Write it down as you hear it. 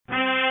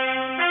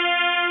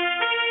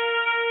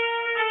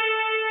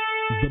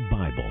The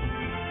Bible.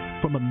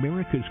 From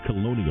America's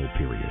colonial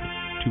period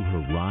to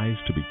her rise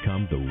to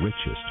become the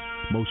richest,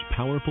 most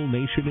powerful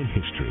nation in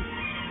history,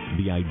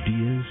 the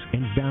ideas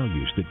and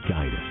values that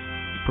guide us,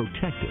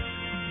 protect us,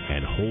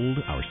 and hold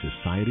our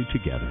society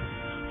together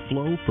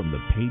flow from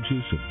the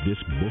pages of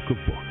this book of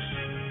books.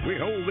 We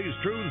hold these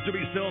truths to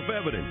be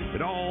self-evident,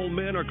 that all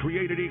men are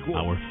created equal.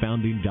 Our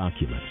founding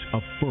documents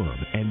affirm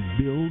and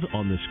build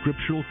on the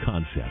scriptural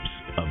concepts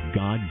of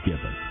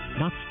God-given,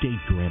 not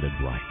state-granted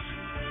rights,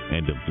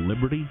 and of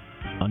liberty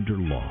under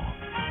law.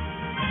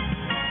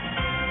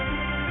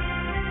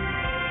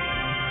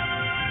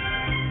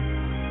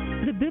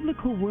 The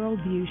biblical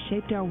worldview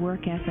shaped our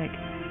work ethic,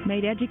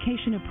 made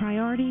education a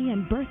priority,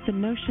 and birthed the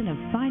notion of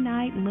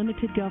finite,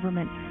 limited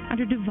government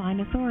under divine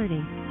authority.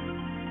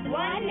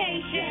 One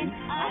nation,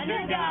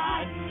 under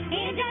God,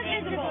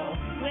 indivisible,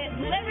 with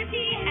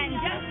liberty and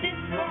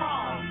justice for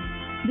all.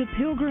 The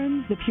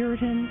Pilgrims, the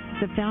Puritans,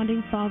 the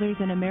Founding Fathers,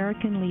 and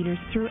American leaders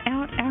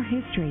throughout our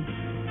history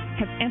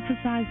have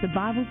emphasized the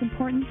Bible's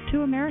importance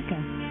to America.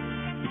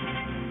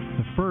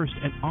 The first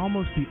and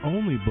almost the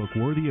only book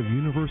worthy of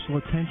universal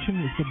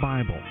attention is the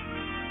Bible.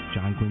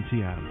 John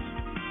Quincy Adams.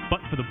 But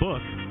for the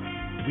book,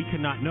 we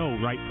cannot know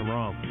right from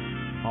wrong.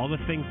 All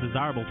the things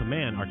desirable to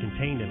man are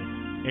contained in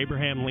it.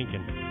 Abraham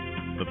Lincoln.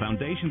 The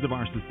foundations of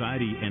our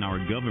society and our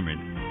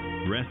government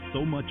rest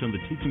so much on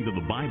the teachings of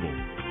the Bible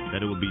that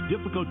it would be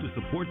difficult to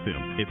support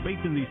them if faith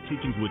in these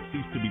teachings would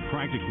cease to be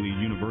practically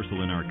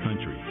universal in our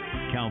country.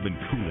 Calvin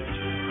Coolidge.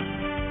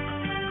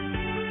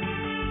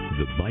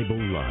 The Bible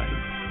Live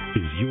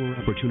is your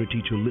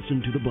opportunity to listen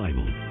to the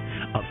Bible,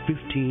 a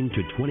 15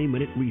 to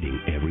 20-minute reading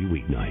every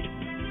weeknight,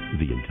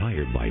 the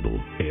entire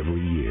Bible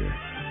every year.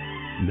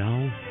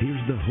 Now,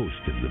 here's the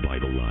host of the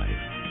Bible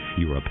Live,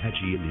 your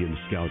Apache Indian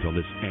scout on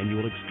this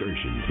annual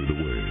excursion through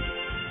the Word,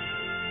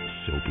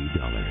 Soapy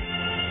Dollar.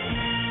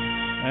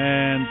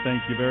 And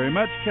thank you very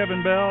much,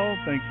 Kevin Bell.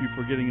 Thank you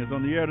for getting us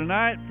on the air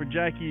tonight. For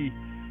Jackie,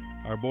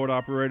 our board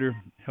operator,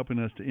 helping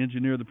us to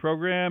engineer the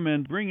program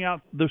and bring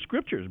out the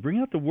scriptures, bring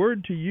out the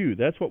Word to you.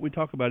 That's what we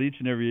talk about each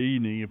and every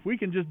evening. If we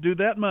can just do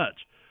that much,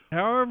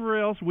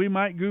 however else we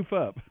might goof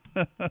up.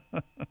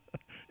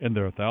 And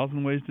there are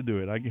 1,000 ways to do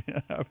it.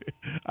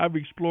 I've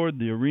explored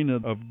the arena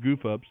of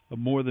goof-ups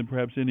more than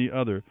perhaps any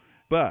other.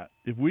 But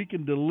if we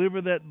can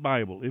deliver that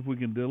Bible, if we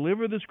can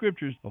deliver the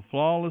Scriptures of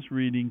flawless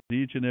reading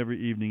each and every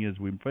evening as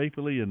we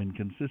faithfully and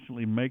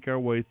consistently make our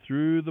way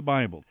through the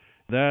Bible,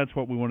 that's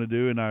what we want to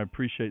do, and I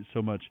appreciate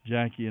so much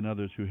Jackie and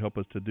others who help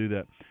us to do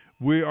that.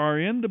 We are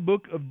in the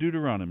book of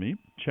Deuteronomy,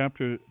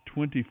 chapter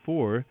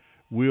 24.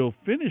 We'll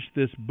finish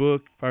this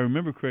book, if I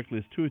remember correctly,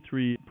 it's 2 or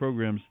 3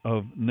 programs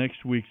of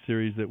next week's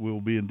series that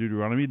will be in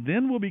Deuteronomy.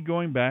 Then we'll be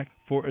going back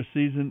for a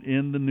season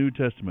in the New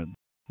Testament.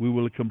 We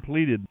will have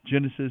completed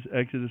Genesis,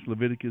 Exodus,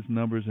 Leviticus,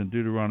 Numbers, and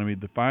Deuteronomy,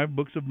 the 5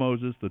 books of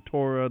Moses, the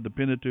Torah, the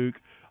Pentateuch,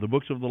 the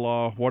books of the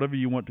law, whatever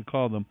you want to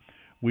call them.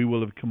 We will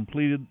have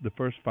completed the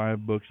first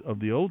 5 books of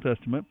the Old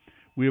Testament.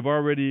 We have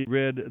already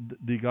read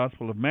the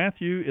Gospel of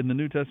Matthew in the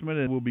New Testament,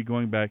 and we'll be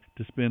going back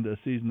to spend a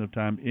season of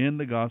time in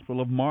the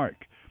Gospel of Mark,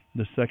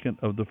 the second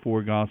of the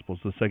 4 Gospels,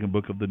 the second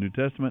book of the New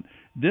Testament.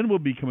 Then we'll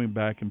be coming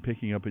back and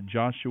picking up at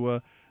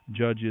Joshua,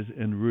 Judges,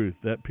 and Ruth,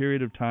 that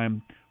period of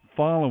time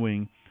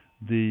following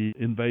the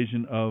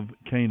invasion of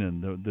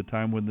Canaan, the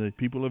time when the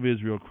people of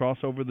Israel cross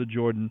over the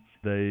Jordan.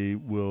 They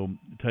will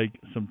take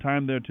some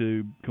time there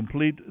to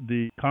complete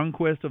the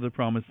conquest of the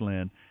Promised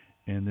Land,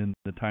 and then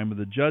the time of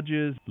the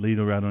Judges lead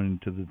right on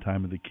into the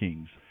time of the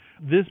Kings.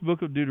 This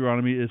book of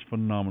Deuteronomy is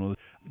phenomenal.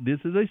 This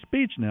is a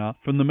speech now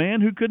from the man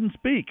who couldn't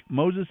speak.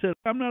 Moses said,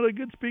 I'm not a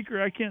good speaker,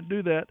 I can't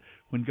do that,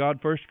 when God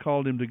first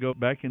called him to go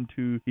back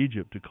into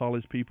Egypt to call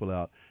his people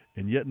out.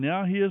 And yet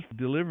now he is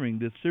delivering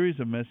this series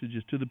of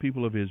messages to the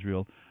people of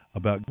Israel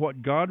about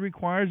what God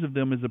requires of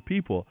them as a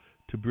people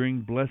to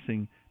bring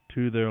blessing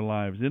to their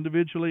lives,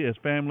 individually, as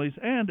families,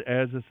 and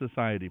as a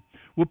society.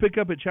 We'll pick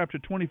up at chapter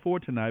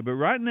 24 tonight, but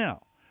right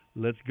now,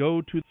 let's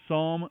go to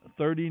Psalm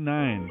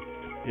 39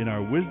 in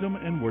our Wisdom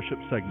and Worship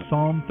segment.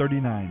 Psalm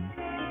 39.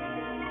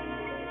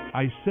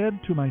 I said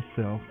to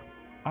myself,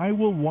 I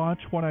will watch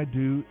what I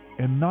do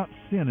and not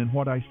sin in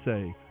what I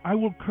say. I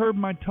will curb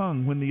my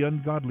tongue when the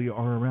ungodly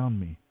are around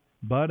me.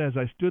 But as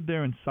I stood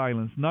there in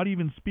silence, not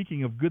even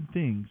speaking of good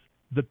things,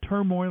 the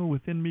turmoil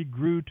within me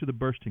grew to the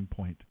bursting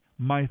point.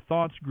 My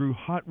thoughts grew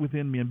hot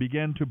within me and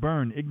began to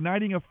burn,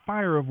 igniting a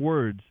fire of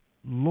words.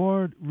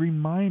 Lord,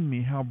 remind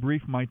me how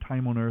brief my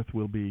time on earth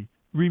will be.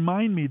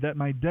 Remind me that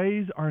my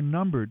days are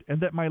numbered and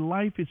that my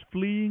life is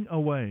fleeing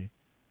away.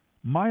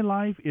 My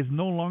life is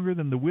no longer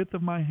than the width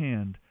of my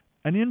hand.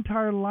 An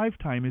entire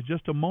lifetime is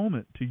just a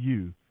moment to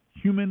you.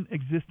 Human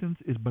existence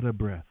is but a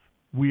breath.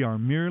 We are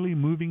merely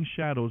moving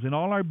shadows, and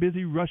all our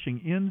busy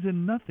rushing ends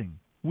in nothing.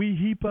 We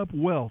heap up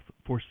wealth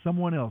for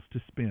someone else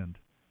to spend.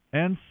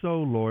 And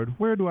so, Lord,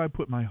 where do I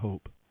put my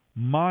hope?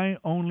 My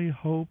only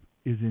hope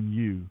is in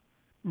you.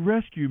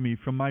 Rescue me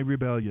from my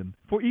rebellion,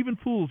 for even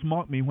fools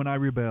mock me when I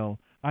rebel.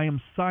 I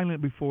am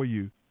silent before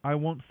you. I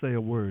won't say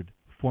a word,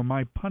 for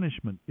my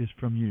punishment is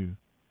from you.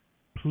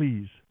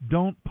 Please,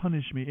 don't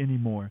punish me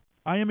anymore.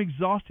 I am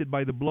exhausted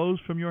by the blows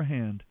from your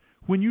hand.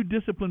 When you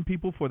discipline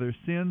people for their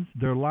sins,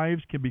 their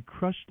lives can be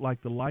crushed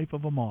like the life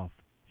of a moth.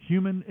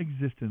 Human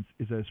existence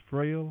is as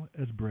frail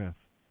as breath.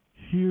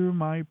 Hear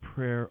my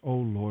prayer, O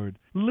Lord.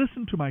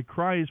 Listen to my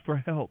cries for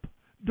help.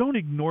 Don't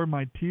ignore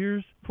my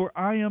tears, for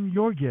I am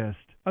your guest,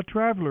 a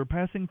traveler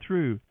passing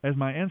through, as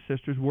my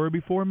ancestors were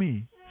before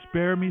me.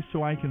 Spare me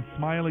so I can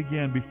smile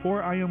again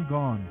before I am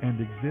gone and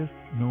exist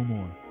no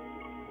more.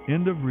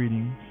 End of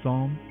reading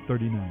Psalm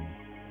 39.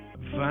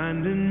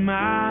 Finding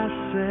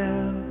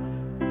myself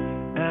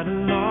at a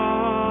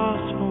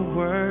loss for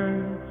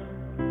words,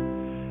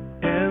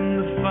 and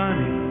the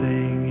funny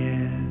thing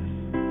is,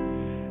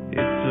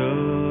 it's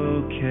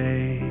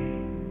okay.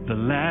 The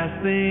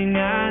last thing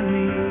I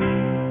need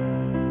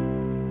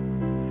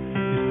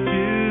is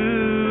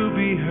to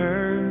be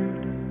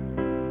heard,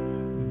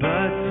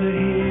 but to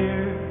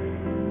hear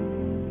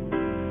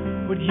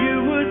what you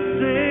would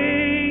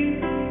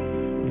say,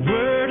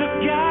 word of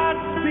God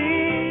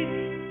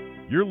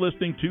speak. You're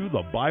listening to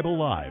The Bible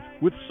Live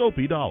with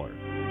Soapy Dollar.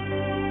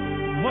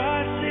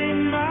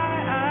 Washing my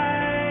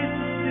eyes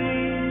to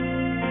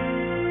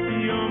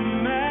see your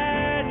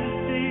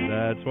majesty.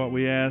 That's what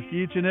we ask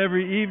each and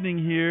every evening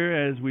here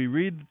as we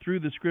read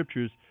through the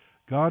Scriptures.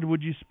 God,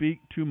 would you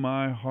speak to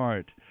my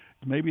heart?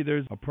 Maybe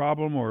there's a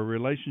problem or a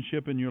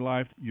relationship in your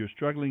life you're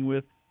struggling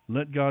with.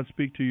 Let God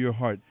speak to your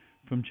heart.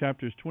 From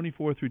chapters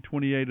 24 through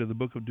 28 of the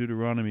book of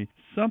Deuteronomy,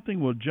 something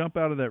will jump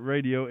out of that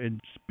radio and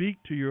speak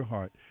to your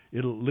heart.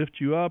 It'll lift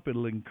you up.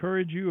 It'll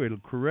encourage you. It'll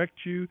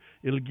correct you.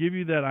 It'll give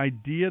you that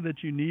idea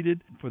that you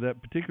needed for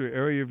that particular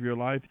area of your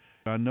life.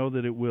 I know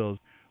that it will.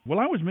 Well,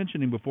 I was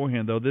mentioning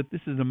beforehand, though, that this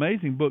is an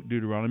amazing book,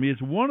 Deuteronomy.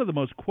 It's one of the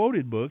most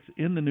quoted books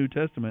in the New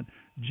Testament.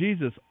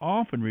 Jesus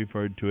often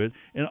referred to it,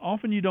 and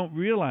often you don't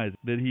realize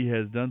that he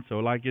has done so.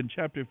 Like in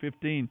chapter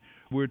 15,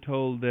 we're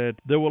told that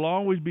there will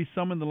always be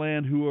some in the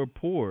land who are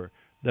poor.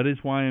 That is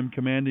why I am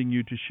commanding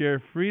you to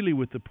share freely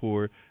with the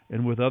poor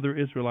and with other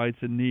Israelites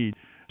in need.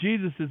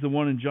 Jesus is the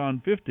one in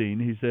John 15.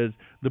 He says,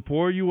 the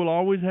poor you will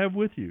always have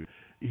with you.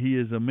 He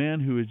is a man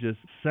who is just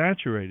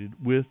saturated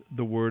with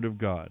the Word of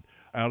God.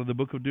 Out of the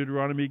book of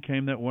Deuteronomy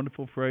came that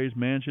wonderful phrase,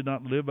 man should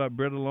not live by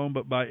bread alone,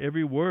 but by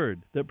every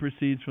word that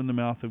proceeds from the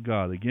mouth of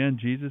God. Again,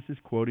 Jesus is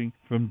quoting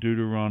from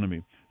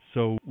Deuteronomy.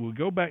 So we'll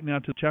go back now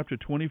to chapter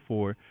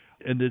 24,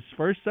 and this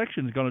first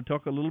section is going to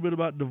talk a little bit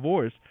about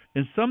divorce.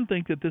 And some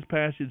think that this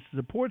passage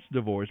supports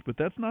divorce, but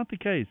that's not the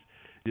case.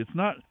 It's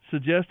not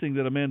suggesting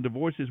that a man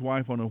divorced his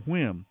wife on a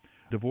whim.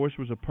 Divorce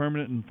was a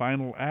permanent and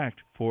final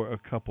act for a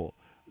couple.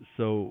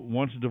 So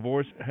once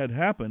divorce had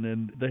happened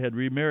and they had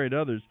remarried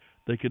others,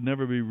 they could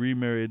never be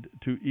remarried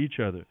to each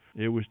other.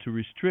 It was to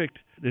restrict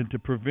and to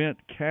prevent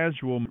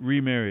casual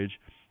remarriage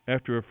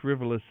after a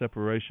frivolous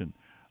separation.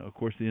 Of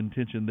course, the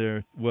intention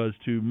there was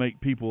to make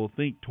people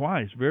think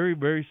twice, very,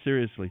 very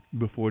seriously,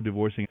 before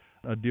divorcing.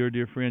 A dear,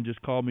 dear friend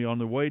just called me on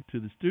the way to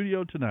the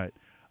studio tonight,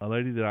 a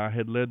lady that I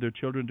had led their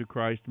children to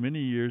Christ many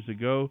years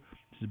ago.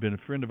 She's been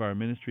a friend of our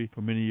ministry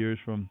for many years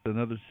from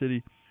another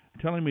city,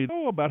 telling me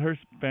about her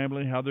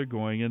family, how they're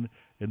going, and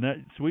that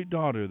sweet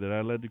daughter that I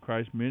led to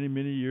Christ many,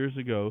 many years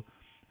ago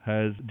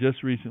has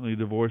just recently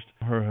divorced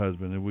her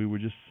husband, and we were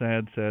just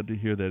sad to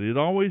hear that. It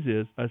always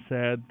is a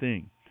sad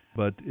thing,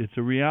 but it's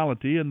a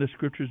reality, and the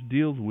Scriptures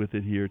deals with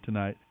it here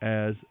tonight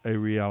as a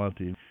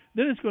reality.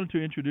 Then it's going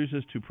to introduce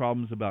us to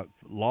problems about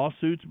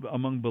lawsuits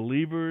among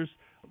believers,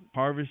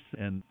 harvests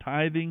and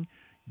tithing,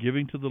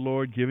 giving to the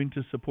Lord, giving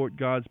to support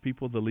God's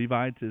people, the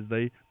Levites, as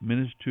they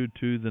minister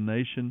to the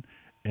nation.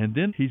 And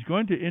then he's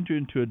going to enter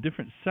into a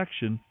different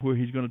section where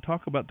he's going to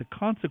talk about the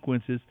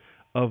consequences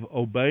of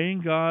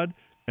obeying God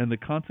and the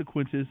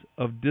consequences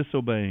of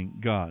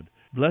disobeying God.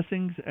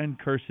 Blessings and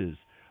curses.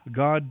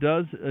 God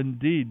does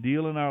indeed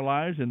deal in our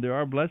lives, and there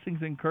are blessings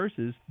and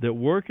curses that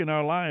work in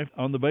our life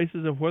on the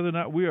basis of whether or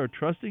not we are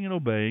trusting and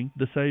obeying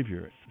the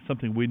Savior. It's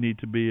something we need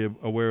to be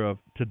aware of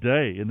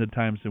today in the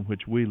times in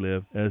which we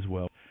live as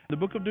well. The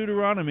book of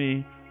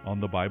Deuteronomy on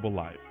the Bible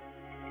Live.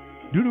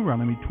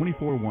 Deuteronomy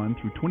 24:1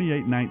 through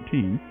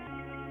 28:19.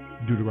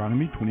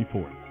 Deuteronomy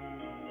 24.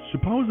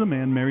 Suppose a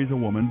man marries a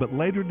woman but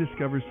later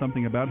discovers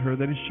something about her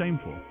that is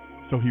shameful.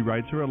 So he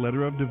writes her a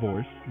letter of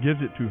divorce, gives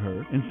it to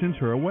her, and sends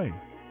her away.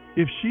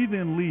 If she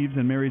then leaves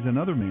and marries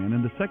another man,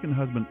 and the second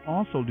husband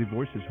also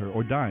divorces her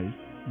or dies,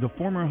 the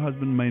former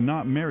husband may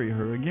not marry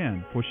her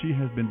again, for she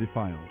has been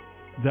defiled.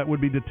 That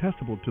would be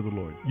detestable to the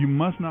Lord. You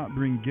must not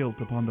bring guilt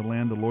upon the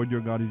land the Lord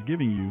your God is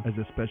giving you as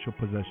a special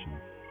possession.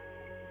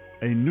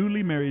 A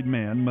newly married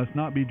man must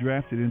not be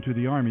drafted into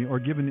the army or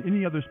given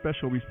any other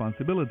special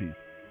responsibilities.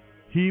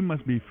 He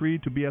must be free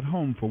to be at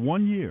home for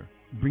 1 year,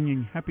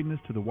 bringing happiness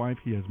to the wife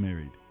he has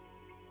married.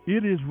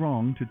 It is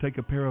wrong to take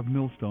a pair of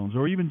millstones,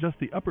 or even just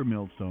the upper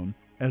millstone,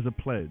 as a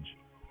pledge,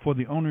 for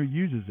the owner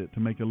uses it to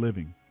make a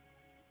living.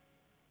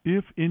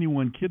 If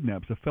anyone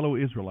kidnaps a fellow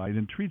Israelite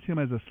and treats him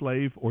as a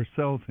slave or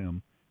sells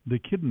him, the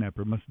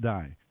kidnapper must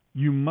die.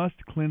 You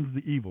must cleanse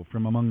the evil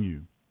from among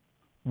you.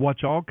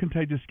 Watch all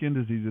contagious skin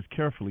diseases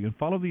carefully and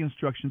follow the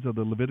instructions of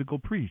the Levitical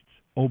priests.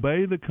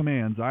 Obey the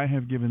commands I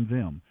have given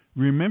them.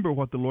 Remember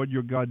what the Lord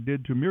your God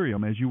did to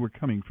Miriam as you were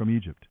coming from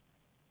Egypt.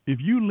 If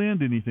you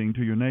lend anything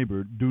to your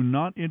neighbor, do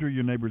not enter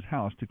your neighbor's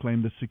house to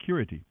claim the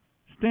security.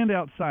 Stand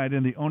outside,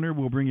 and the owner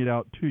will bring it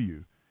out to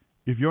you.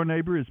 If your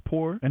neighbor is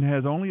poor and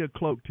has only a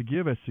cloak to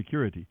give as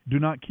security, do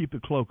not keep the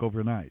cloak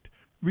overnight.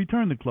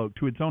 Return the cloak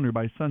to its owner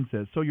by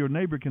sunset, so your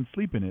neighbor can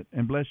sleep in it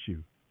and bless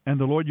you, and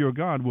the Lord your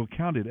God will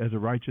count it as a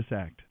righteous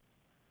act.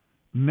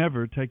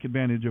 Never take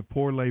advantage of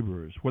poor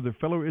laborers, whether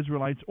fellow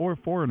Israelites or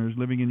foreigners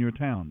living in your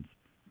towns.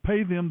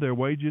 Pay them their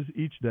wages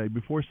each day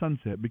before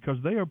sunset, because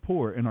they are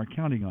poor and are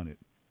counting on it.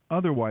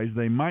 Otherwise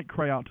they might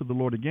cry out to the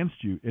Lord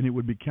against you, and it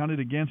would be counted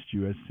against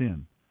you as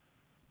sin.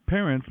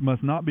 Parents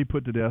must not be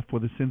put to death for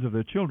the sins of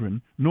their children,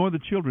 nor the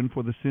children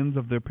for the sins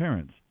of their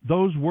parents.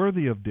 Those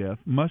worthy of death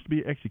must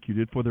be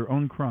executed for their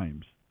own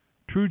crimes.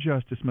 True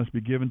justice must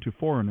be given to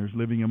foreigners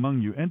living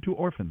among you and to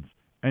orphans,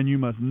 and you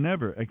must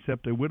never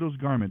accept a widow's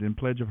garment in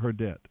pledge of her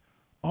debt.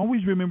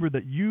 Always remember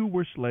that you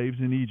were slaves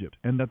in Egypt,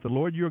 and that the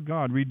Lord your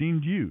God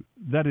redeemed you.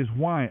 That is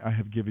why I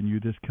have given you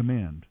this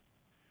command.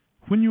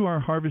 When you are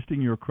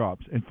harvesting your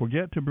crops and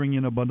forget to bring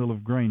in a bundle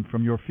of grain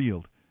from your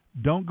field,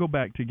 don't go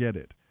back to get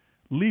it.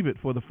 Leave it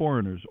for the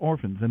foreigners,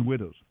 orphans, and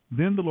widows.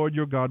 Then the Lord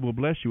your God will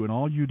bless you in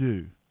all you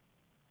do.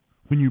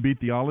 When you beat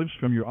the olives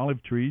from your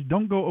olive trees,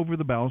 don't go over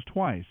the boughs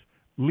twice.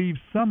 Leave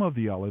some of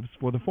the olives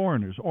for the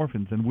foreigners,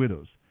 orphans, and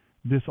widows.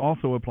 This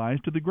also applies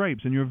to the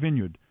grapes in your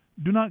vineyard.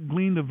 Do not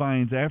glean the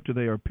vines after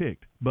they are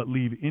picked, but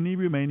leave any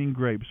remaining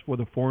grapes for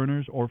the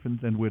foreigners,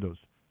 orphans, and widows.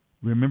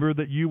 Remember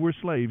that you were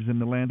slaves in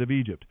the land of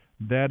Egypt.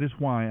 That is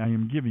why I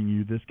am giving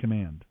you this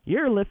command.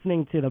 You're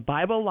listening to the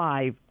Bible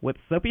Live with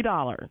Soapy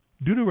Dollar.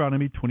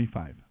 Deuteronomy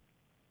 25.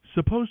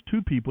 Suppose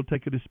two people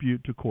take a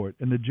dispute to court,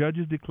 and the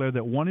judges declare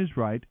that one is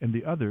right and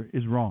the other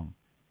is wrong.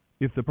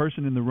 If the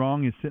person in the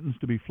wrong is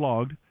sentenced to be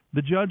flogged,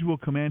 the judge will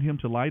command him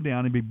to lie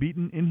down and be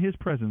beaten in his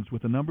presence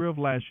with a number of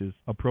lashes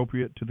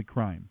appropriate to the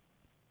crime.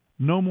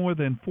 No more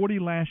than 40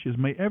 lashes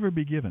may ever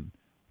be given.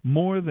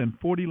 More than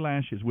 40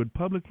 lashes would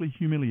publicly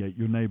humiliate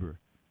your neighbor.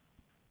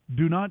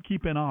 Do not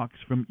keep an ox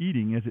from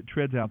eating as it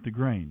treads out the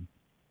grain.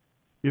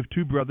 If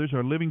two brothers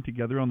are living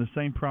together on the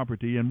same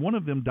property and one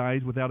of them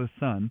dies without a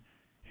son,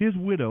 his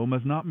widow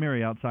must not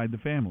marry outside the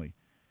family.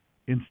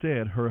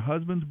 Instead, her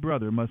husband's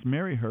brother must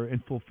marry her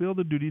and fulfill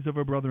the duties of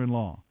a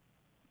brother-in-law.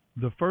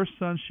 The first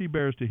son she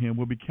bears to him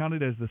will be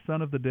counted as the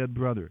son of the dead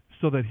brother,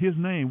 so that his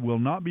name will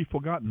not be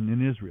forgotten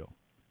in Israel.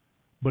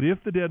 But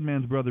if the dead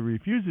man's brother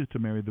refuses to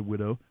marry the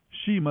widow,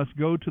 she must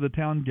go to the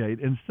town gate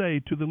and say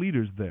to the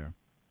leaders there,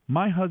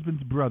 "My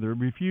husband's brother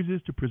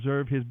refuses to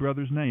preserve his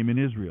brother's name in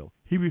Israel.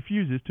 He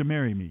refuses to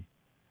marry me."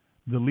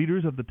 The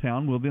leaders of the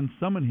town will then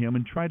summon him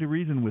and try to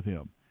reason with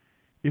him.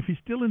 If he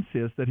still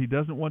insists that he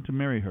doesn't want to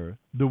marry her,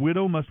 the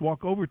widow must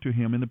walk over to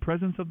him in the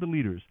presence of the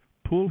leaders,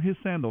 pull his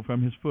sandal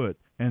from his foot,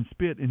 and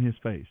spit in his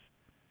face.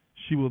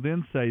 She will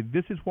then say,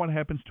 "This is what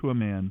happens to a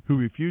man who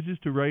refuses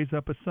to raise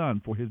up a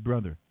son for his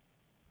brother."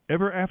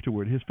 Ever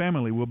afterward, his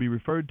family will be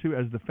referred to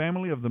as the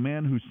family of the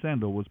man whose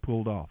sandal was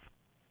pulled off.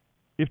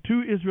 If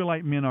two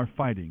Israelite men are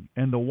fighting,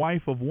 and the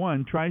wife of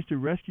one tries to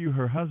rescue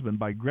her husband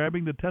by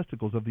grabbing the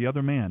testicles of the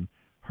other man,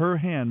 her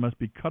hand must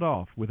be cut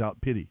off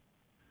without pity.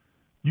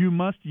 You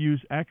must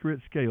use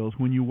accurate scales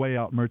when you weigh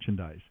out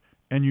merchandise,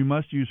 and you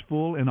must use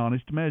full and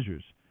honest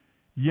measures.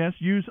 Yes,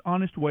 use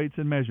honest weights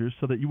and measures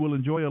so that you will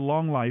enjoy a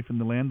long life in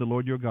the land the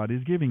Lord your God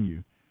is giving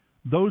you.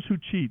 Those who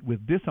cheat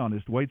with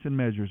dishonest weights and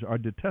measures are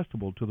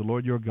detestable to the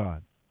Lord your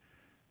God.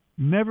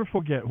 Never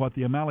forget what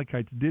the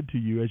Amalekites did to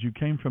you as you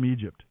came from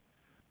Egypt.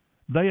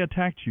 They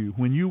attacked you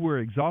when you were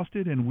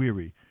exhausted and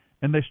weary,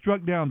 and they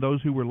struck down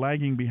those who were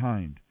lagging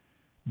behind.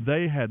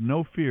 They had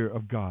no fear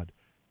of God.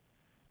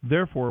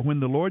 Therefore, when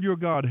the Lord your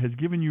God has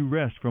given you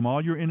rest from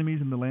all your enemies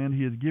in the land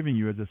he is giving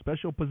you as a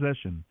special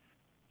possession,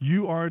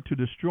 you are to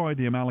destroy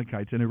the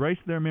Amalekites and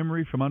erase their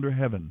memory from under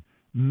heaven.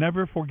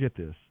 Never forget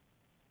this.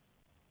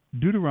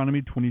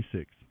 Deuteronomy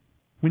 26.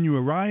 When you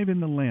arrive in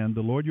the land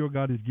the Lord your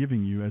God is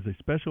giving you as a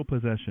special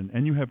possession,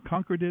 and you have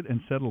conquered it and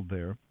settled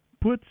there,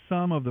 put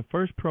some of the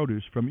first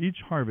produce from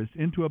each harvest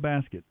into a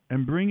basket,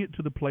 and bring it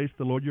to the place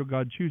the Lord your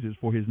God chooses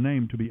for his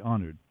name to be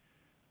honored.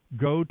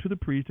 Go to the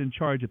priest in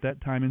charge at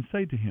that time and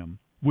say to him,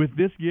 "With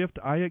this gift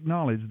I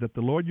acknowledge that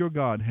the Lord your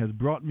God has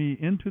brought me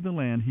into the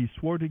land he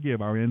swore to give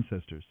our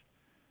ancestors."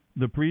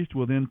 The priest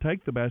will then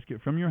take the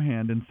basket from your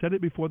hand and set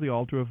it before the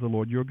altar of the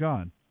Lord your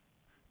God.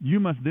 You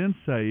must then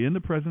say in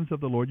the presence of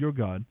the Lord your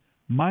God,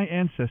 "My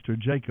ancestor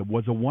Jacob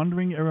was a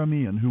wandering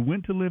Aramean who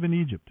went to live in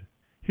Egypt.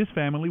 His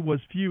family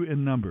was few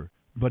in number,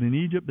 but in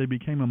Egypt they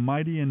became a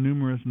mighty and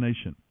numerous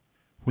nation.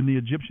 When the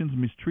Egyptians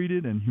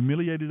mistreated and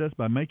humiliated us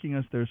by making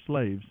us their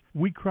slaves,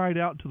 we cried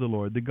out to the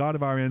Lord, the God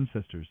of our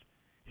ancestors.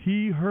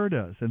 He heard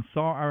us and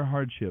saw our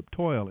hardship,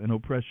 toil, and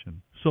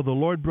oppression. So the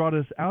Lord brought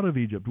us out of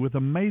Egypt with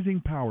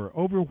amazing power,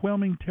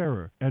 overwhelming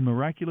terror, and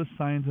miraculous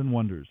signs and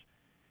wonders.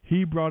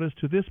 He brought us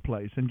to this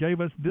place and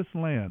gave us this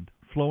land,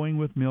 flowing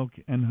with milk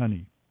and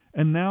honey.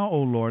 And now,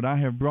 O Lord, I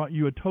have brought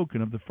you a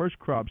token of the first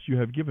crops you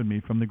have given me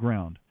from the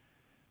ground."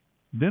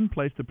 Then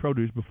place the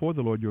produce before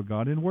the Lord your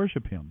God and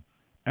worship him.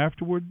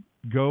 Afterward,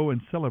 Go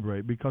and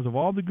celebrate because of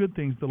all the good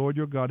things the Lord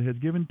your God has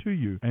given to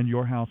you and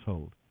your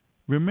household.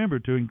 Remember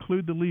to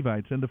include the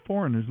Levites and the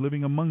foreigners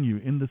living among you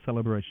in the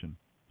celebration.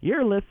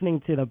 You're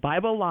listening to the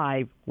Bible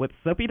Live with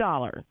Soapy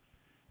Dollar.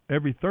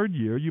 Every third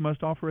year you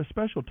must offer a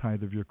special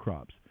tithe of your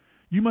crops.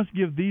 You must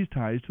give these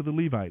tithes to the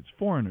Levites,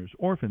 foreigners,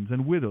 orphans,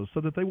 and widows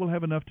so that they will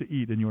have enough to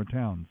eat in your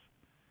towns.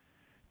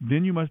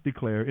 Then you must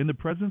declare in the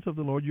presence of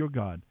the Lord your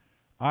God,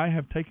 I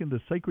have taken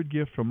the sacred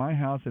gift from my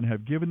house and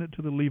have given it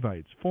to the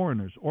Levites,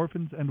 foreigners,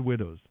 orphans, and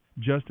widows,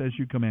 just as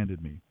you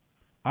commanded me.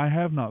 I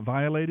have not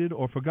violated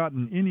or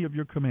forgotten any of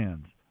your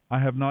commands. I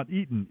have not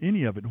eaten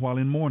any of it while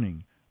in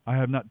mourning. I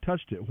have not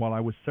touched it while I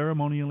was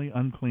ceremonially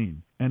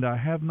unclean, and I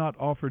have not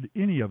offered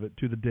any of it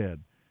to the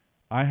dead.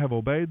 I have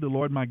obeyed the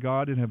Lord my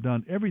God and have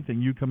done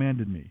everything you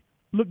commanded me.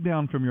 Look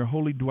down from your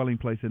holy dwelling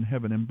place in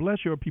heaven and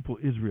bless your people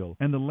Israel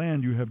and the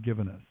land you have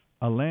given us,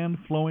 a land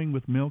flowing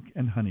with milk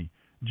and honey,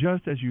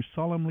 just as you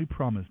solemnly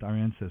promised our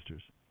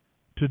ancestors.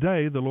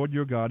 Today the Lord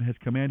your God has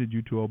commanded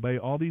you to obey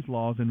all these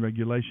laws and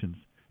regulations.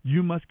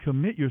 You must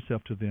commit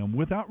yourself to them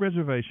without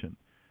reservation.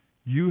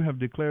 You have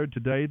declared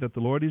today that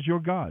the Lord is your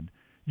God.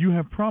 You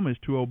have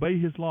promised to obey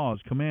His laws,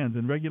 commands,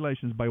 and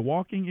regulations by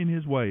walking in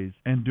His ways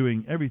and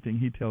doing everything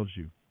He tells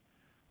you.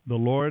 The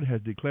Lord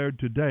has declared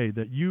today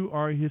that you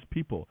are His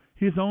people,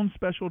 His own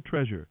special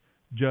treasure,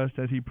 just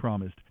as He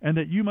promised, and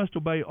that you must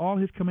obey all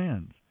His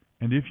commands.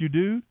 And if you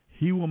do,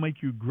 He will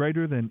make you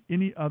greater than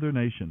any other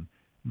nation.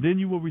 Then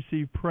you will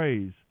receive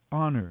praise,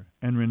 honor,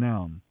 and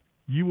renown.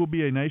 You will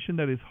be a nation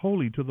that is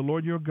holy to the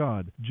Lord your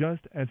God,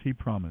 just as He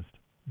promised.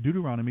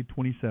 Deuteronomy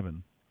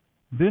 27.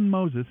 Then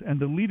Moses and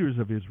the leaders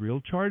of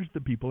Israel charged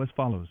the people as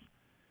follows.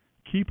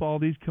 Keep all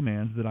these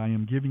commands that I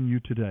am giving you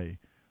today.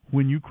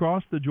 When you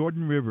cross the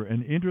Jordan River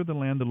and enter the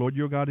land the Lord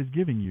your God is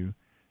giving you,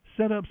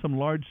 set up some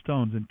large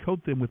stones and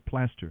coat them with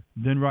plaster.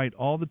 Then write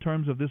all the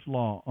terms of this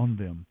law on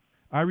them.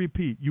 I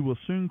repeat, you will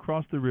soon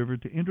cross the river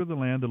to enter the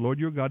land the Lord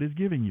your God is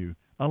giving you,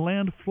 a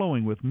land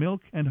flowing with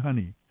milk and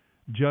honey,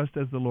 just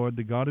as the Lord,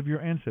 the God of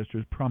your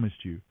ancestors,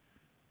 promised you.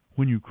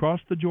 When you cross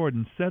the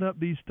Jordan, set up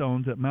these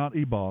stones at Mount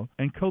Ebal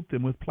and coat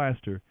them with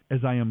plaster,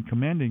 as I am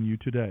commanding you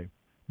today.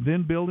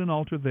 Then build an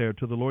altar there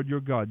to the Lord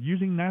your God,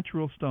 using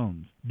natural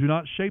stones. Do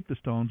not shape the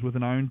stones with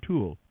an iron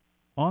tool.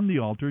 On the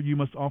altar you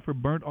must offer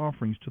burnt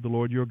offerings to the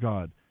Lord your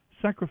God.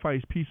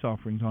 Sacrifice peace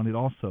offerings on it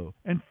also,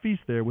 and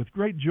feast there with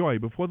great joy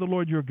before the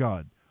Lord your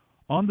God.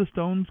 On the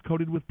stones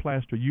coated with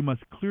plaster you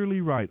must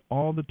clearly write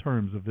all the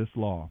terms of this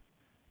law.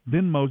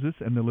 Then Moses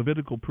and the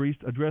Levitical priest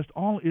addressed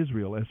all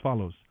Israel as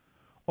follows.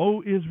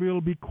 O Israel,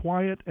 be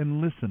quiet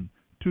and listen.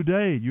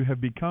 Today you have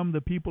become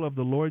the people of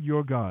the Lord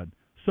your God.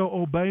 So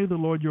obey the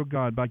Lord your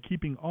God by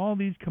keeping all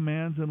these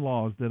commands and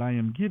laws that I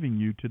am giving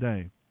you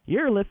today.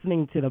 You're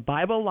listening to the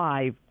Bible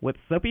Live with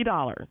Soapy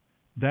Dollar.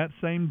 That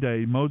same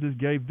day Moses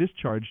gave this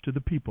charge to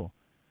the people.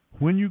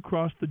 When you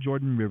cross the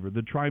Jordan River,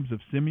 the tribes of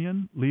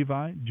Simeon,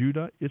 Levi,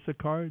 Judah,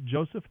 Issachar,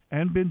 Joseph,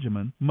 and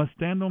Benjamin must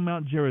stand on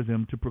Mount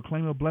Gerizim to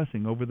proclaim a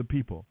blessing over the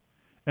people.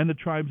 And the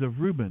tribes of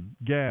Reuben,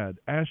 Gad,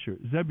 Asher,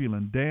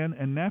 Zebulun, Dan,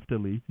 and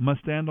Naphtali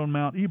must stand on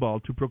Mount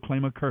Ebal to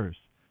proclaim a curse.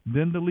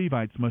 Then the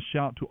Levites must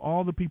shout to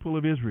all the people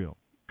of Israel,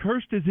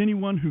 Cursed is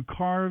anyone who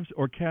carves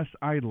or casts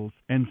idols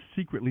and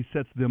secretly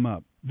sets them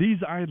up. These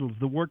idols,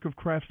 the work of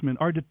craftsmen,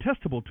 are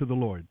detestable to the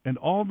Lord. And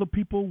all the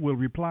people will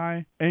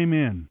reply,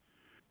 Amen.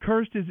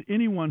 Cursed is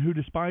anyone who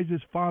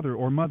despises father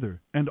or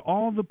mother. And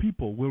all the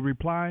people will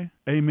reply,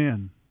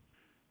 Amen.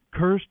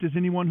 Cursed is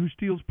anyone who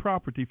steals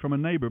property from a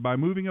neighbor by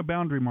moving a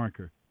boundary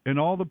marker. And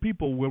all the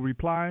people will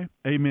reply,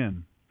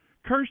 Amen.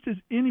 Cursed is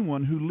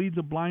anyone who leads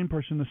a blind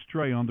person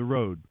astray on the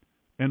road.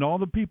 And all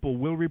the people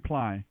will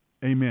reply,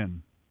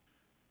 Amen.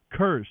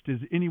 Cursed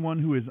is anyone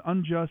who is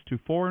unjust to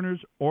foreigners,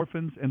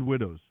 orphans, and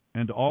widows.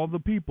 And all the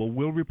people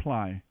will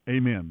reply,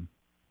 Amen.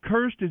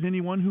 Cursed is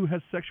anyone who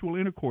has sexual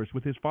intercourse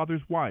with his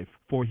father's wife,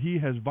 for he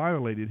has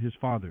violated his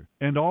father.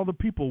 And all the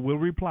people will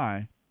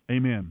reply,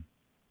 Amen.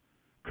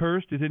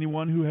 Cursed is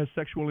anyone who has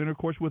sexual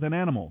intercourse with an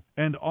animal,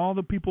 and all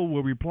the people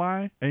will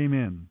reply,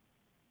 Amen.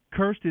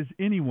 Cursed is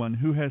anyone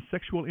who has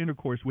sexual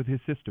intercourse with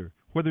his sister,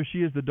 whether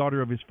she is the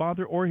daughter of his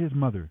father or his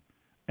mother,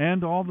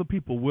 and all the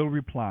people will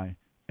reply,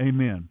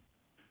 Amen.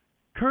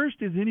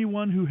 Cursed is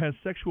anyone who has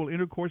sexual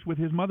intercourse with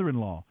his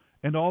mother-in-law,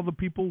 and all the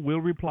people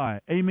will reply,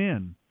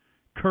 Amen.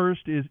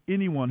 Cursed is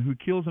anyone who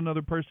kills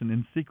another person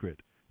in secret,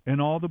 and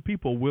all the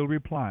people will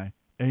reply,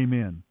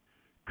 Amen.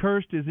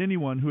 Cursed is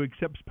anyone who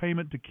accepts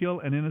payment to kill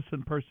an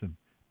innocent person,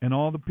 and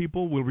all the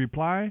people will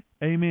reply,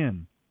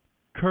 Amen.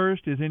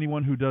 Cursed is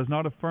anyone who does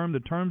not affirm the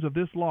terms of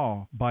this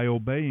law by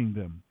obeying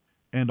them,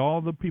 and all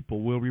the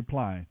people will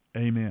reply,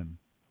 Amen.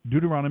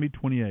 Deuteronomy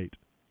 28.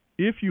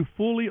 If you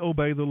fully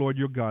obey the Lord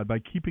your God by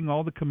keeping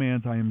all the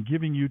commands I am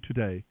giving you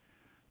today,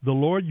 the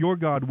Lord your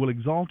God will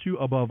exalt you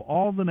above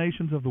all the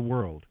nations of the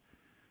world.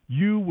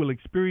 You will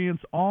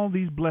experience all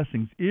these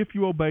blessings if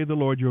you obey the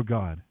Lord your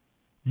God.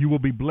 You will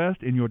be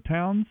blessed in your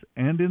towns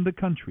and in the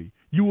country.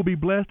 You will be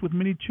blessed with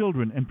many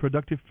children and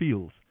productive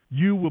fields.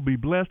 You will be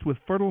blessed with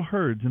fertile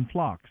herds and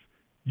flocks.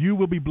 You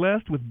will be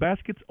blessed with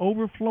baskets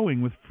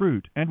overflowing with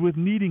fruit and with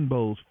kneading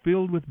bowls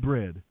filled with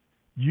bread.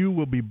 You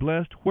will be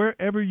blessed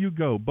wherever you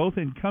go, both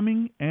in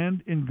coming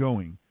and in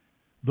going.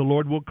 The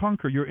Lord will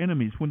conquer your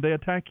enemies when they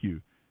attack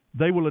you.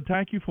 They will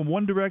attack you from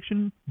one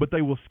direction, but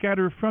they will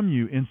scatter from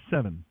you in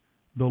 7.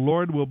 The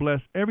Lord will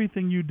bless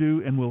everything you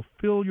do and will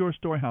fill your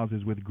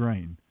storehouses with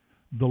grain.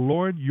 The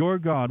Lord your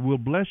God will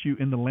bless you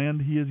in the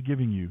land he is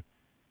giving you.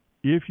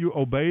 If you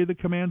obey the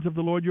commands of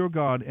the Lord your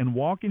God and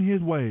walk in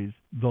his ways,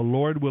 the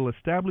Lord will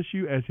establish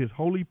you as his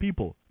holy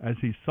people, as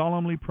he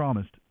solemnly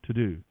promised to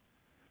do.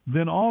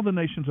 Then all the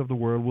nations of the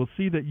world will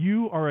see that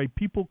you are a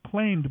people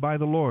claimed by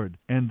the Lord,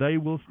 and they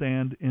will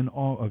stand in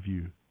awe of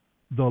you.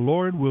 The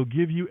Lord will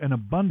give you an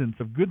abundance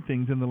of good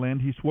things in the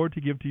land he swore to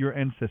give to your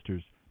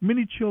ancestors,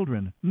 many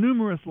children,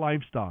 numerous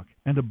livestock,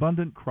 and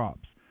abundant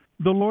crops.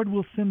 The Lord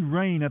will send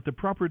rain at the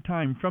proper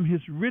time from his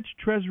rich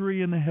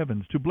treasury in the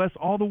heavens to bless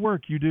all the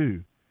work you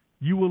do.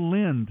 You will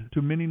lend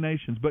to many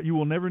nations, but you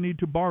will never need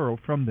to borrow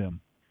from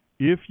them.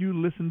 If you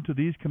listen to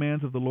these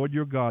commands of the Lord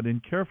your God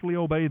and carefully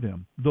obey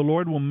them, the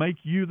Lord will make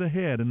you the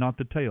head and not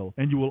the tail,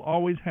 and you will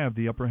always have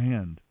the upper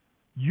hand.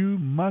 You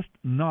must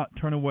not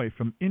turn away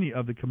from any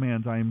of the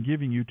commands I am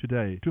giving you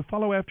today to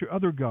follow after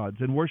other gods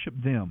and worship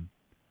them.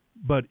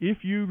 But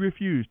if you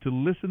refuse to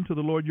listen to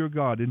the Lord your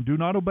God and do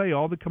not obey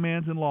all the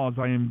commands and laws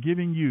I am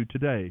giving you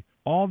today,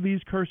 all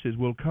these curses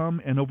will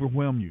come and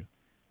overwhelm you.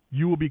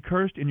 You will be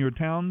cursed in your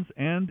towns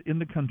and in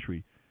the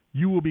country.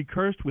 You will be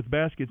cursed with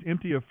baskets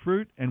empty of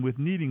fruit and with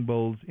kneading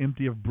bowls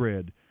empty of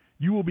bread.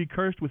 You will be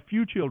cursed with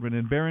few children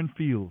and barren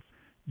fields.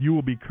 You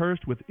will be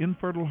cursed with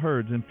infertile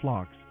herds and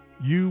flocks.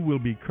 You will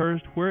be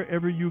cursed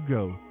wherever you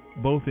go,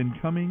 both in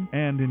coming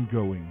and in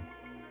going.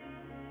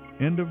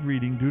 End of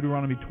reading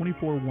Deuteronomy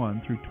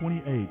 24:1 through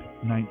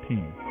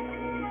 28:19.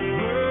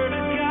 Word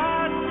of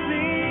God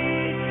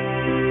speak,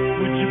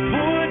 would you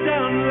pour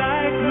down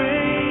like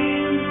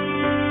rain,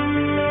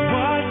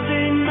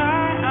 washing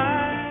my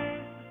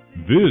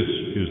eyes. This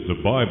is the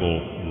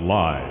Bible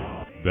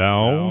Live.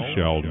 Thou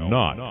shalt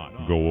not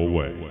go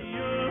away.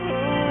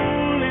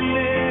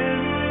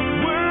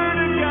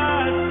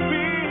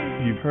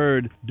 You've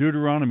heard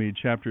Deuteronomy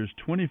chapters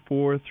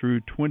 24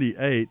 through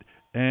 28.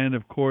 And,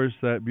 of course,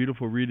 that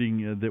beautiful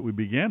reading that we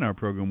began our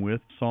program with,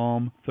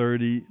 Psalm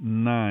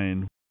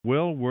 39,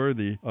 well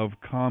worthy of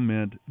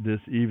comment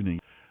this evening.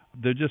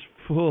 They're just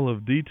full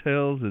of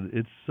details, and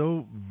it's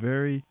so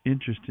very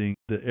interesting,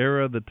 the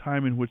era, the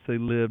time in which they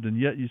lived, and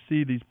yet you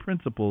see these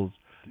principles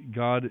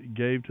God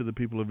gave to the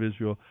people of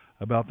Israel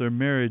about their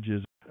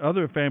marriages,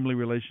 other family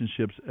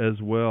relationships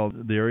as well.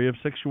 The area of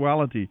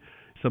sexuality,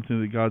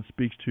 something that God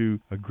speaks to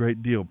a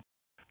great deal.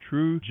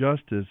 True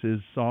justice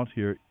is sought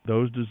here.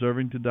 Those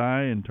deserving to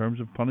die in terms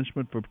of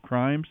punishment for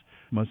crimes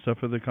must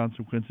suffer the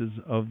consequences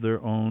of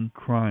their own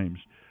crimes.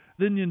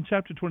 Then in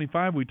chapter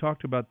 25, we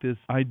talked about this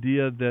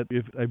idea that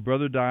if a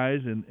brother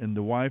dies and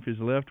the wife is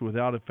left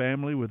without a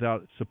family,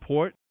 without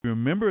support,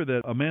 remember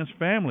that a man's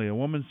family, a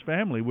woman's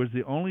family, was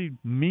the only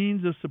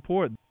means of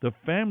support. The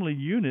family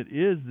unit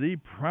is the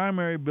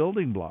primary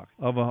building block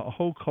of a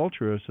whole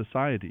culture, a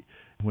society.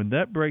 When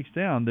that breaks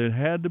down, there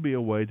had to be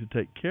a way to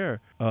take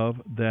care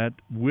of that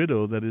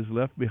widow that is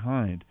left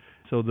behind.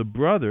 So the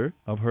brother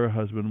of her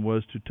husband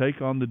was to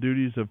take on the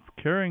duties of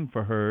caring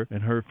for her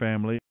and her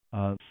family,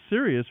 a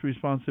serious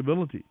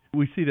responsibility.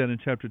 We see that in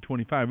chapter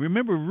 25.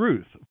 Remember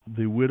Ruth,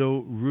 the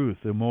widow Ruth,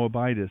 the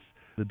Moabitess,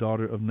 the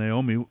daughter of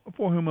Naomi,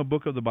 for whom a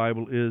book of the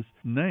Bible is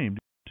named.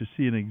 To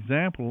see an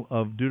example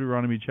of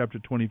Deuteronomy chapter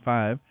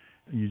 25,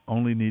 you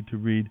only need to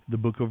read the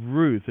book of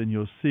Ruth, and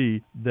you'll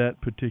see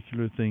that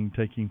particular thing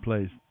taking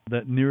place.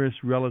 That nearest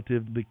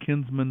relative, the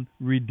kinsman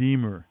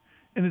redeemer.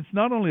 And it's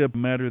not only a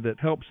matter that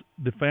helps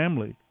the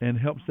family and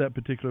helps that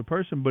particular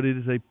person, but it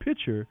is a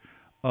picture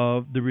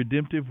of the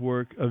redemptive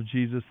work of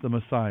Jesus the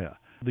Messiah.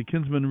 The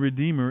kinsman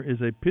redeemer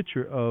is a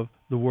picture of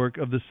the work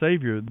of the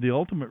Savior, the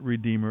ultimate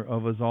redeemer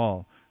of us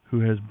all, who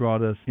has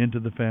brought us into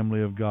the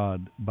family of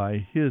God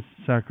by his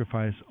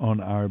sacrifice on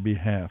our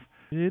behalf.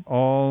 It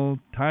all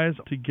ties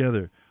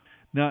together.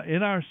 Now,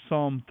 in our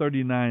Psalm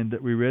 39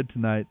 that we read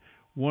tonight,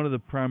 one of the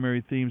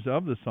primary themes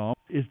of the psalm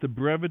is the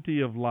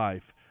brevity of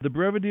life. The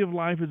brevity of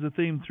life is a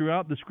theme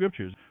throughout the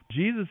Scriptures.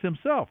 Jesus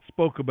himself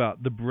spoke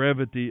about the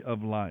brevity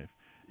of life.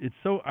 It's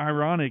so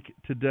ironic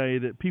today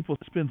that people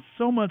spend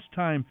so much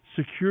time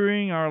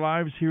securing our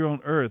lives here on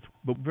earth,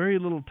 but very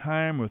little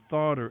time or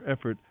thought or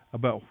effort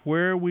about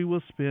where we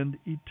will spend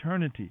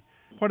eternity.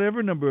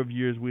 Whatever number of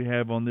years we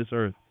have on this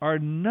earth are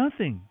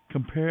nothing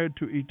compared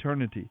to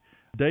eternity.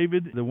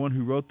 David, the one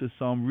who wrote this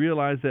psalm,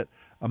 realized that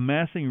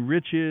amassing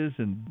riches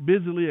and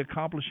busily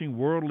accomplishing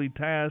worldly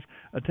tasks,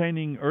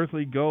 attaining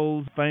earthly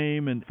goals,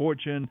 fame and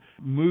fortune,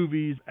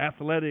 movies,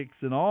 athletics,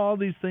 and all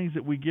these things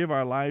that we give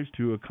our lives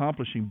to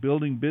accomplishing,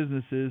 building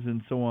businesses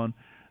and so on,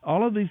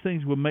 all of these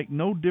things will make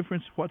no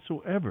difference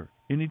whatsoever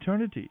in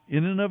eternity.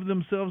 In and of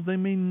themselves, they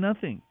mean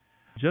nothing.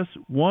 Just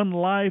one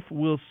life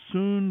will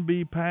soon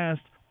be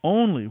past.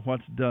 Only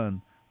what's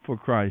done for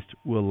Christ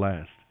will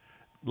last.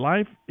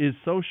 Life is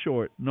so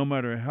short, no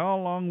matter how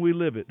long we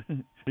live it.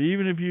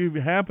 Even if you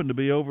happen to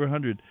be over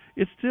 100,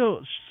 it's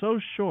still so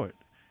short.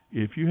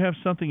 If you have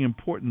something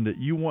important that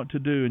you want to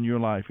do in your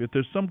life, if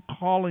there's some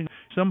calling,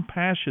 some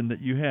passion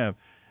that you have,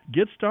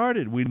 get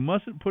started. We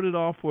mustn't put it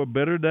off for a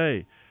better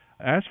day.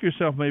 Ask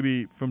yourself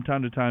maybe from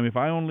time to time, if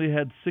I only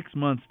had 6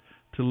 months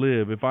to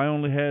live, if I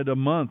only had a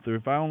month, or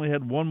if I only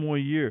had one more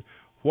year,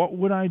 what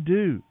would I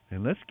do?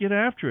 And let's get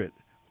after it.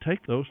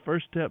 Take those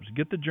first steps.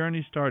 Get the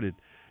journey started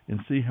and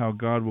see how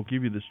God will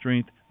give you the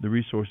strength, the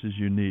resources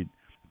you need.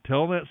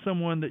 Tell that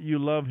someone that you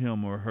love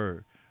him or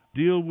her.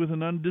 Deal with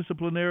an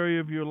undisciplined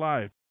area of your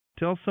life.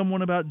 Tell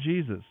someone about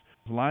Jesus.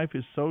 Life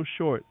is so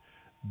short.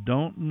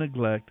 Don't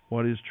neglect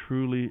what is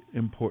truly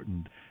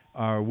important.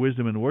 Our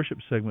Wisdom and Worship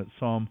segment,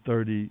 Psalm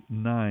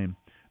 39.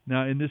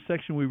 Now, in this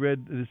section we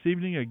read this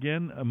evening,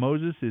 again,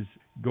 Moses is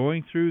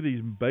going through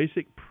these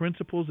basic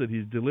principles that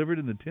he's delivered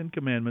in the Ten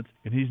Commandments,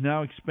 and he's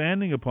now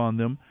expanding upon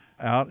them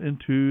out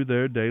into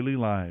their daily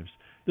lives.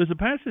 There's a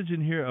passage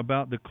in here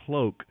about the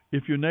cloak.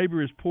 If your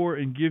neighbor is poor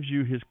and gives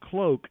you his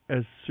cloak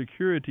as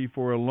security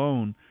for a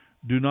loan,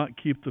 do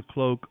not keep the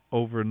cloak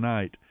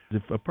overnight.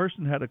 If a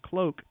person had a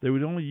cloak, they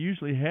would only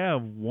usually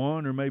have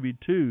one or maybe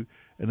two,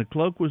 and the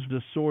cloak was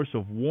the source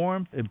of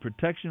warmth and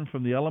protection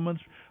from the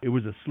elements. It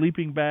was a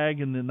sleeping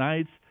bag in the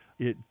nights.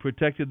 It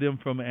protected them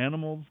from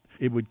animals.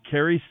 It would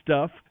carry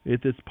stuff in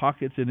its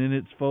pockets and in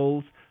its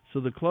folds. So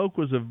the cloak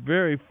was a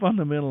very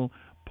fundamental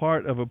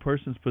part of a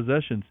person's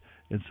possessions.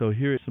 And so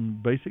here is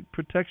some basic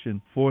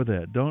protection for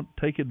that. Don't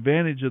take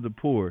advantage of the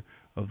poor,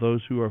 of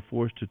those who are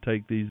forced to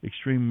take these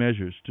extreme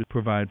measures to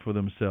provide for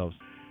themselves.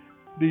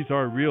 These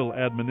are real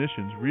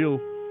admonitions, real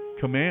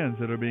commands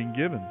that are being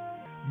given.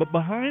 But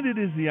behind it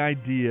is the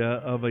idea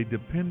of a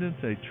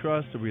dependence, a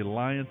trust, a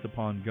reliance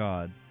upon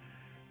God,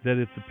 that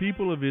if the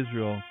people of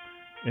Israel,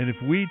 and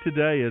if we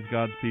today as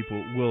God's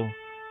people will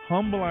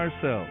humble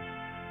ourselves,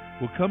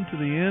 will come to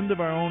the end of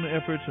our own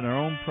efforts and our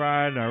own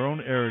pride and our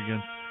own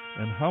arrogance,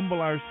 and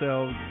humble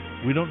ourselves,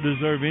 we don't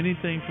deserve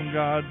anything from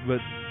God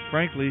but,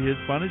 frankly, His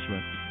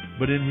punishment.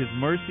 But in His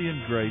mercy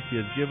and grace, He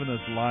has given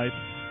us life,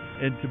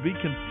 and to be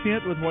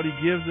content with what He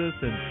gives us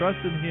and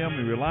trust in Him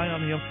and rely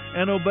on Him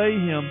and obey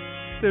Him,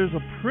 there's a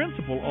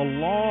principle, a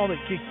law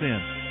that kicks in,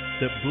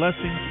 that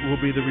blessings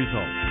will be the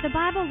result. The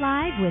Bible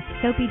Live with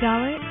Soapy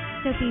Dollar.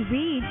 Soapy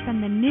reads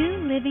from the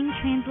New Living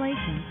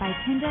Translation by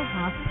Tyndale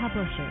House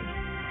Publishers.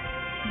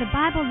 The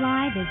Bible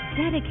Live is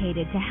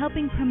dedicated to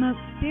helping promote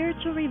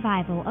spiritual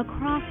revival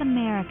across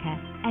America,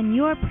 and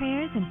your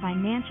prayers and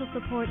financial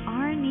support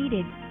are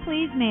needed.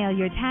 Please mail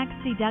your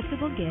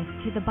tax-deductible gift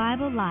to the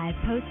Bible Live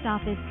Post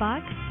Office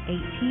Box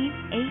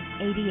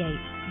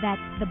 18888.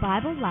 That's the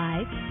Bible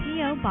Live,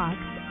 P.O. Box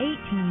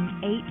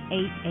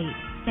 18888,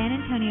 San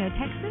Antonio,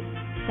 Texas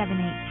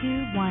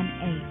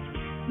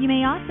 78218. You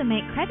may also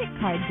make credit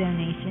card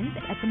donations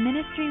at the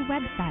ministry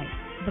website,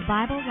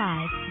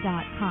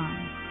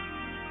 thebiblelive.com.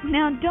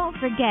 Now don't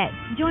forget,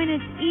 join us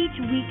each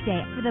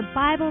weekday for the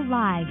Bible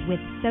Live with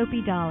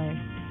Soapy Dollar.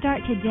 Start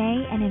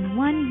today, and in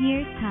 1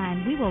 year's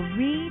time we will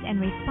read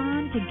and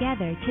respond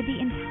together to the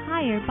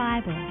entire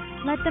Bible.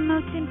 Let the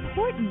most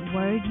important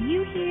word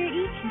you hear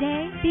each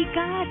day be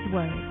God's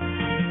Word.